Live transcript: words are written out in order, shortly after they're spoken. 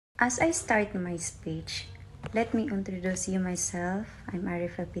As I start my speech, let me introduce you myself. I'm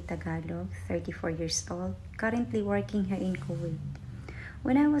𝐊𝐿𝐃𝐚𝐴, 34 years old, currently working here in Kuwait.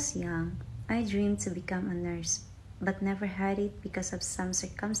 When I was young, I dreamed to become a nurse, but never had it because of some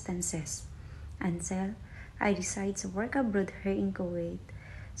circumstances, until I decided to work abroad here in Kuwait.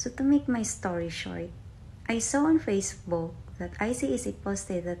 So to make my story short, I saw on Facebook that ICSA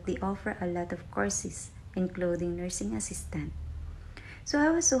posted that they offer a lot of courses, including nursing assistant. So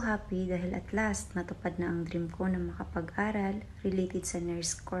I was so happy dahil at last natupad na ang dream ko na makapag-aral related sa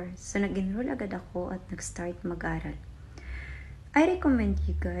nurse course. So nag-enroll agad ako at nag-start mag-aral. I recommend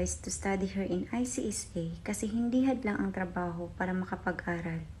you guys to study here in ICSA kasi hindi hadlang ang trabaho para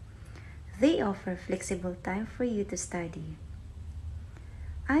makapag-aral. They offer flexible time for you to study.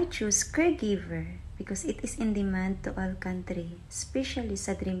 I choose caregiver because it is in demand to all country, especially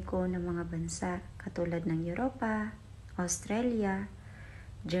sa dream ko ng mga bansa katulad ng Europa, Australia,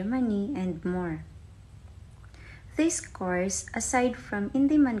 Germany, and more. This course, aside from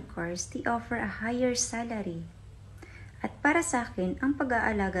in-demand course, they offer a higher salary. At para sa akin, ang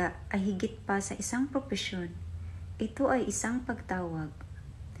pag-aalaga ay higit pa sa isang propesyon. Ito ay isang pagtawag.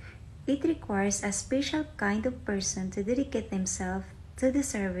 It requires a special kind of person to dedicate themselves to the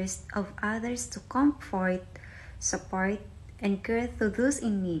service of others to comfort, support, and care to those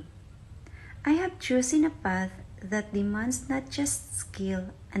in need. I have chosen a path that demands not just skill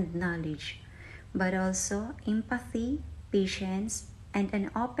and knowledge, but also empathy, patience, and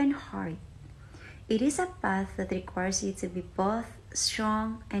an open heart. It is a path that requires you to be both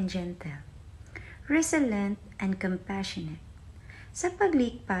strong and gentle, resilient and compassionate. Sa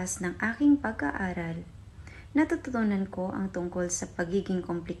paglipas ng aking pag-aaral, natutunan ko ang tungkol sa pagiging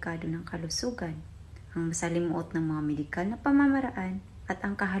komplikado ng kalusugan, ang masalimuot ng mga medikal na pamamaraan, at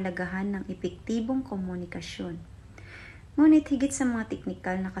ang kahalagahan ng epektibong komunikasyon. Ngunit higit sa mga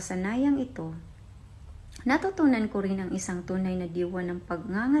teknikal na kasanayang ito, natutunan ko rin ang isang tunay na diwa ng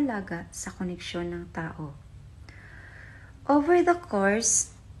pagngangalaga sa koneksyon ng tao. Over the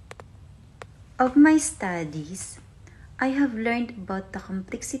course of my studies, I have learned about the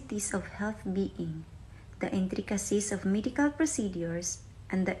complexities of health being, the intricacies of medical procedures,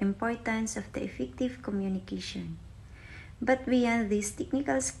 and the importance of the effective communication. But beyond these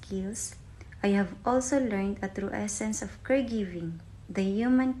technical skills, I have also learned a true essence of caregiving, the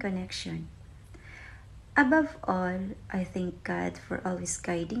human connection. Above all, I thank God for always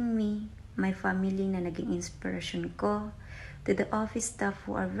guiding me, my family na naging inspirasyon ko, to the office staff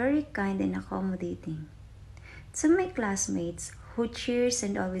who are very kind and accommodating. To my classmates who cheers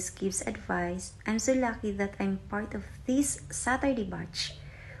and always gives advice, I'm so lucky that I'm part of this Saturday batch.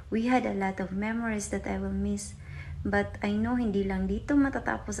 We had a lot of memories that I will miss, but I know hindi lang dito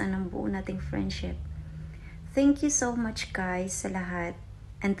matatapos ang buo nating friendship. Thank you so much guys sa lahat.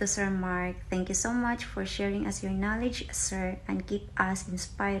 And to Sir Mark, thank you so much for sharing us your knowledge, sir, and keep us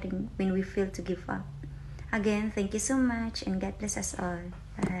inspiring when we feel to give up. Again, thank you so much and God bless us all.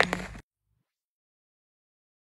 Bye.